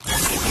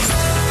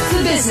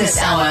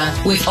Business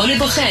Hour with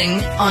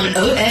Olebocheng on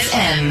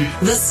OFM,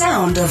 the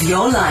sound of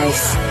your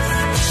life.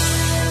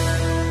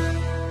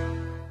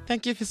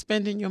 Thank you for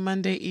spending your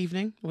Monday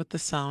evening with the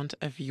sound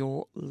of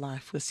your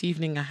life. This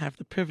evening, I have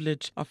the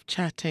privilege of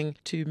chatting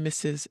to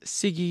Mrs.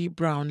 Siegie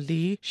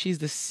Brownlee. She's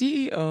the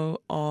CEO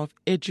of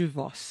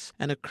Eduvos,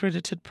 an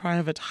accredited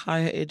private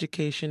higher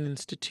education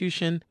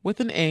institution with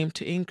an aim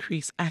to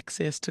increase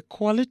access to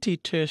quality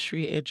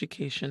tertiary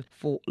education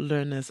for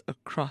learners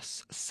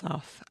across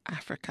South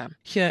Africa.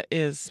 Here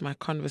is my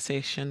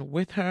conversation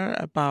with her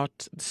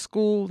about the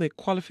school, their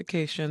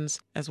qualifications,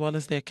 as well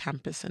as their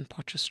campus in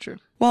Potchefstroom.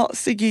 Well,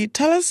 Siegie,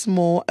 tell us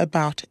more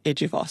about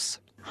Eduvos.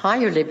 Hi,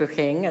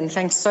 Olebocheng, and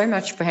thanks so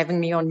much for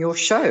having me on your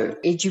show.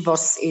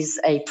 Eduvos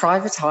is a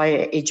private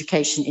higher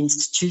education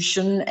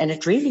institution, and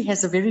it really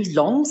has a very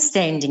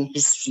long-standing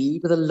history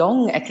with a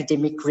long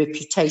academic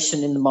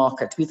reputation in the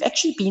market. We've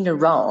actually been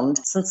around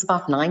since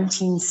about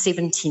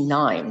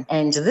 1979,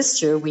 and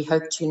this year we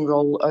hope to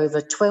enroll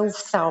over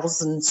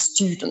 12,000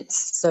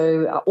 students.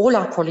 So all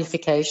our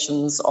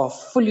qualifications are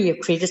fully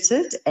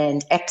accredited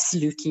and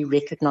absolutely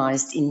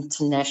recognized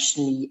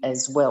internationally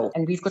as well.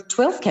 And we've got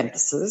 12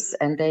 campuses,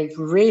 and they've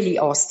really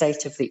are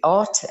state of the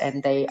art,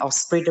 and they are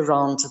spread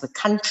around the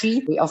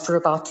country. We offer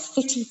about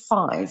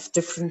 35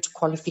 different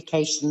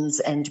qualifications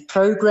and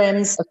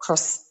programs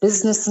across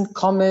business and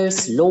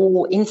commerce,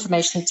 law,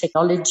 information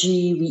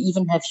technology. We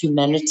even have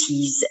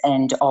humanities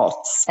and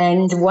arts.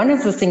 And one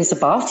of the things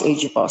about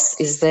Eduvos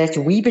is that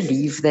we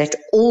believe that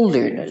all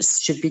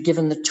learners should be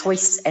given the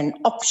choice and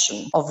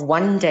option of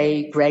one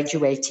day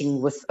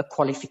graduating with a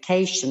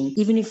qualification,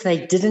 even if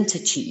they didn't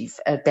achieve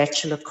a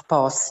bachelor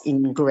pass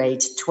in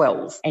grade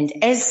 12. And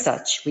as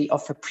such, we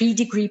offer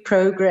pre-degree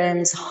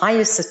programs,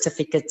 higher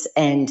certificates,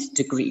 and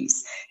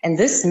degrees. And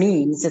this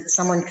means that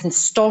someone can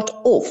start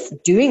off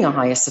doing a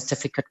higher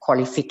certificate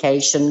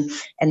qualification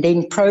and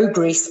then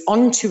progress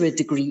onto a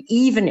degree,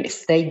 even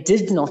if they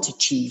did not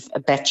achieve a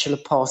bachelor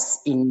pass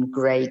in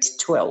grade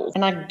 12.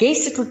 And I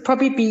guess it would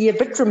probably be a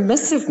bit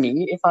remiss of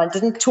me if I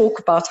didn't talk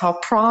about how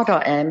proud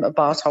I am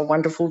about our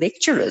wonderful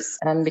lecturers,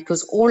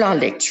 because all our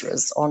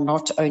lecturers are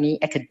not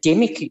only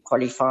academically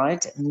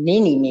qualified,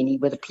 many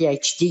with a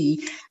PhD,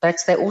 but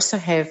they also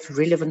have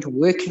relevant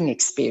working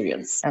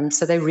experience.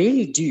 So they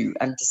really do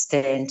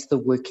understand the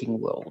working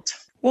world.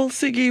 Well,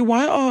 Siegie,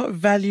 why are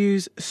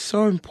values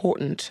so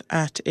important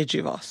at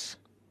Eduvos?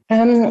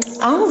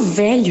 Our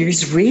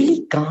values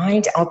really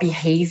guide our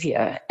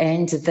behavior,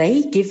 and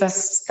they give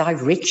us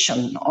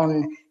direction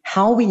on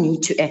how we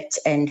need to act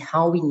and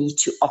how we need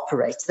to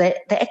operate.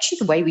 They're actually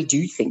the way we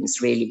do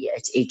things really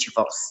at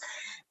Eduvos.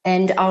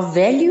 And our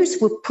values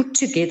were put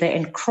together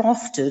and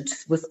crafted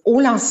with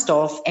all our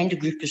staff and a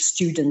group of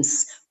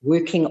students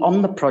working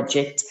on the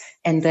project,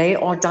 and they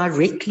are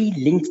directly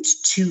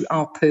linked to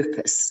our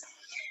purpose.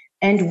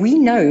 And we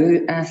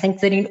know, I think,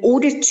 that in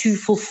order to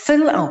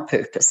fulfill our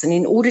purpose and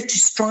in order to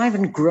strive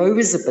and grow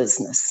as a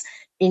business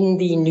in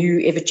the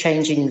new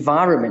ever-changing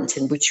environment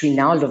in which we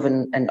now live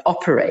and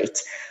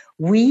operate,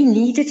 we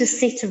needed a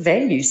set of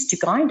values to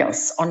guide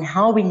us on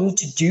how we need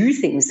to do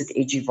things at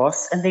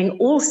Eduvos, and then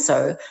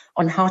also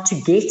on how to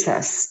get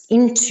us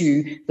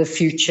into the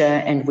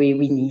future and where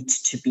we need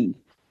to be.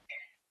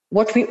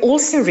 What we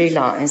also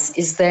realize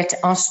is that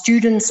our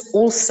students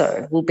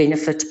also will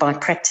benefit by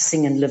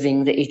practicing and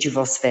living the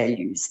Eduvos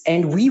values.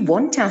 And we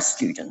want our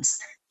students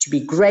to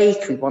be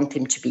great. We want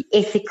them to be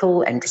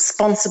ethical and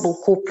responsible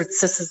corporate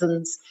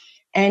citizens,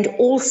 and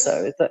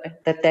also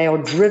that they are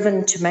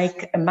driven to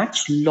make a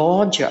much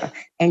larger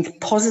and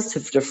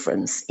positive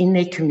difference in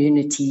their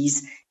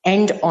communities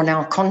and on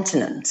our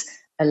continent,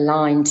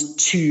 aligned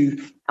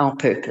to our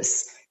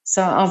purpose.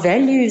 So our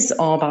values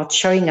are about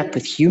showing up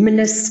with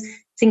humanness,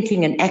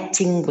 thinking and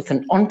acting with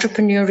an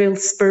entrepreneurial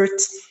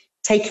spirit,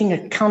 taking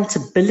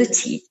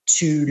accountability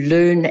to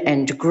learn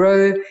and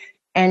grow.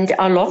 And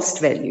our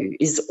last value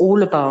is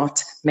all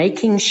about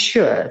making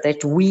sure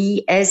that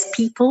we as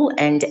people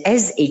and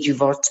as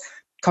Eduvos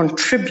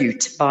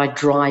contribute by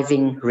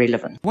driving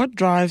relevance. What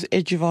drives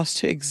Eduvos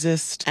to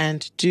exist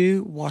and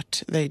do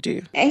what they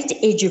do? At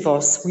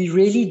Eduvos, we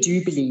really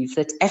do believe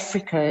that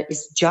Africa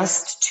is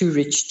just too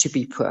rich to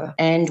be poor.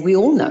 And we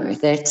all know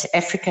that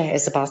Africa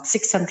has about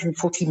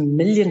 640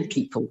 million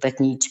people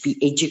that need to be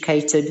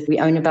educated. We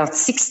own about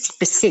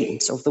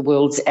 60% of the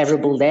world's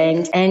arable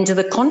land, and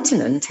the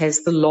continent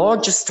has the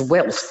largest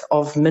wealth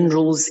of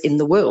minerals in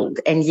the world.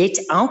 And yet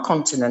our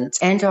continent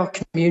and our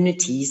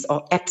communities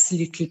are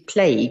absolutely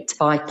plagued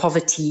by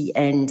poverty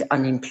and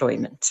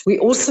unemployment. We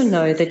also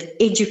know that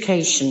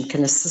education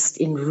can assist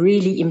in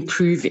really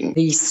improving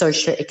the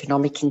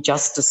socio-economic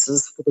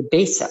injustices for the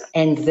better,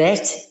 and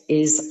that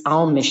is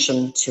our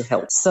mission to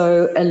help.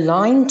 So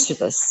aligned to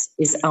this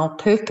is our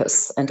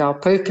purpose, and our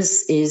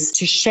purpose is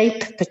to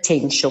shape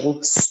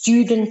potential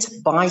student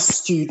by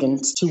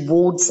student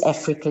towards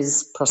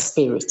Africa's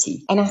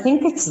prosperity. And I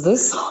think it's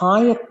this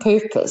higher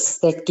purpose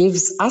that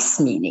gives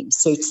us meaning,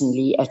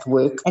 certainly at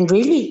work, and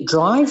really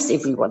drives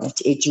everyone at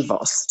Eduvos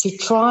Eduvos to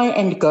try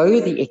and go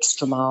the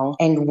extra mile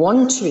and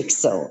want to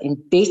excel in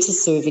better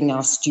serving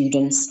our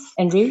students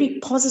and really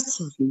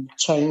positively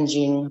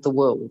changing the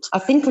world. I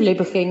think,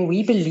 Olebogeng,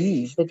 we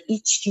believe that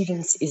each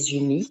student is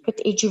unique at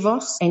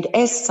Eduvos, and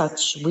as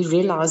such, we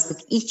realize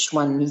that each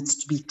one needs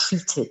to be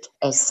treated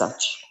as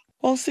such.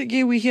 Well,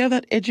 Siegie, we hear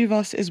that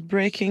Eduvos is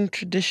breaking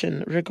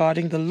tradition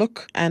regarding the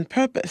look and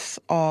purpose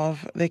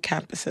of their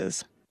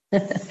campuses.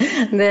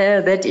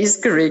 That is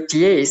correct,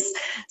 yes.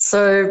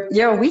 So,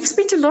 we've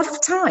spent a lot of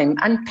time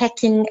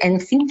unpacking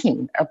and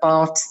thinking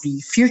about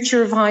the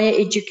future of higher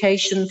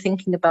education,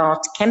 thinking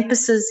about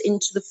campuses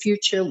into the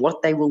future,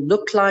 what they will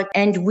look like.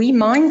 And we're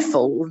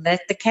mindful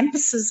that the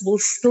campuses will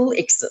still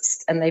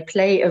exist and they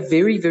play a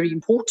very, very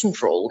important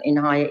role in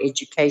higher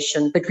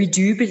education. But we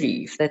do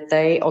believe that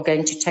they are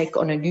going to take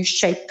on a new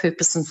shape,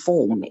 purpose, and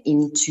form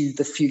into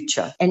the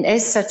future. And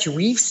as such,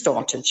 we've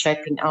started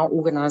shaping our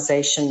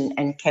organization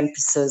and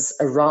campuses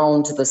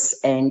around this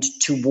and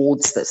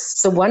towards this.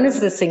 So one of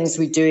the things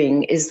we're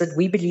doing is that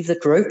we believe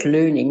that rote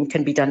learning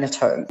can be done at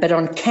home. But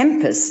on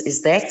campus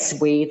that's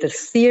where the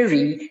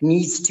theory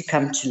needs to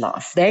come to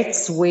life.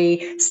 That's where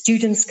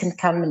students can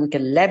come and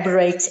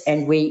collaborate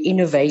and where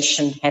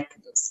innovation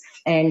happens.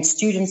 And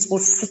students will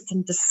sit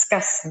and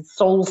discuss and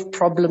solve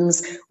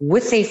problems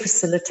with their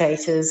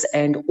facilitators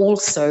and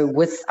also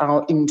with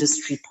our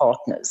industry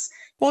partners.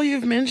 Well,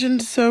 you've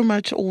mentioned so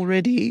much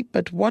already,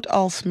 but what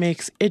else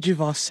makes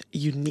Eduvos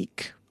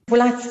unique?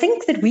 Well, I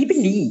think that we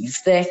believe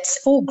that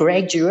for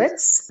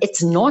graduates,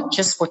 it's not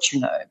just what you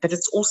know, but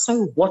it's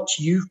also what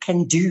you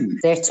can do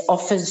that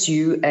offers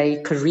you a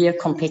career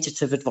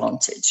competitive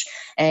advantage.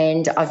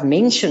 And I've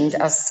mentioned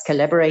us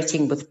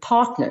collaborating with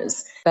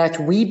partners, but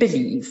we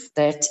believe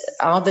that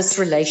this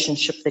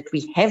relationship that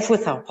we have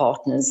with our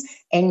partners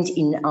and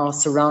in our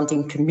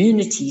surrounding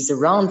communities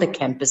around the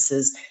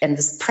campuses and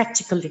this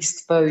practical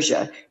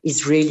exposure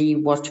is really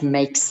what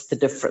makes the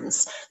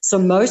difference. So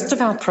most of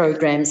our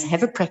programs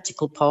have a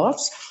practical part,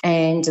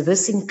 and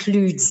this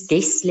includes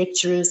guest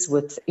lecturers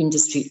with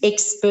industry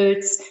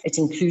experts. It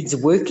includes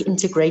work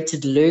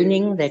integrated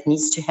learning that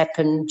needs to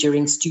happen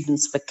during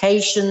students'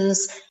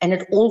 vacations, and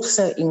it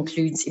also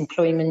includes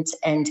employment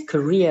and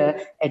career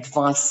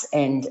advice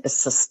and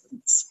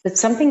assistance. But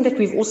something that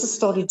we've also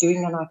started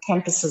doing on our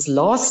campuses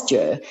last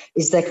year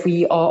is that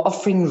we are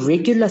offering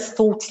regular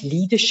thought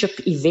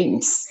leadership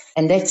events.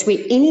 And that's where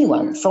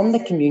anyone from the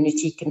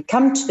community can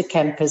come to the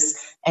campus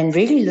and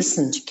really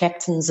listen to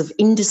captains of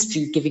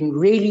industry giving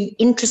really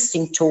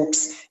interesting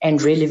talks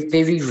and really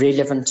very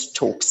relevant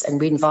talks. And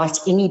we invite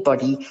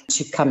anybody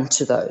to come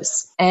to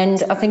those.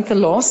 And I think the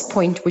last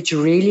point which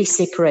really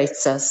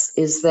separates us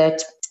is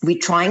that we're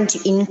trying to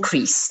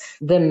increase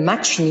the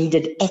much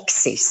needed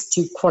access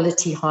to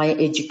quality higher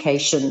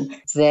education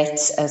that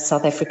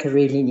South Africa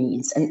really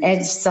needs. And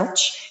as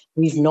such,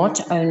 we've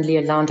not only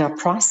aligned our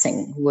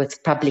pricing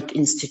with public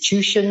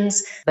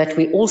institutions, but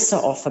we also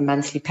offer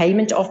monthly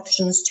payment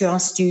options to our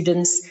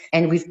students.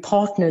 And we've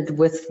partnered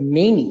with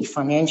many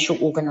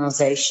financial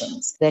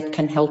organizations that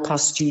can help our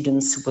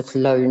students with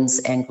loans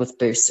and with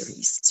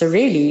bursaries. So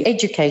really,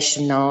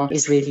 education now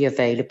is really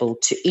available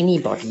to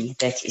anybody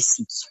that is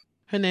seeking.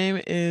 Her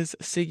name is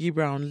Siegie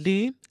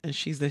Brownlee, and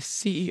she's the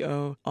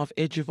CEO of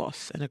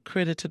Eduvos, an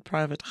accredited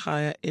private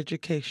higher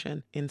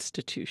education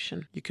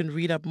institution. You can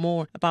read up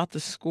more about the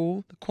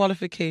school, the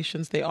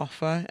qualifications they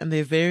offer, and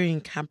their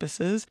varying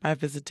campuses by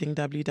visiting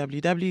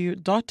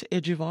www.eduvos.com.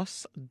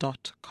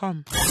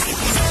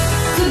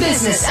 The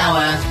Business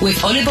Hour with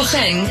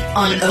Olebogeng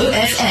on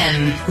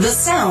OFM, the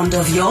sound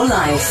of your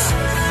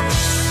life.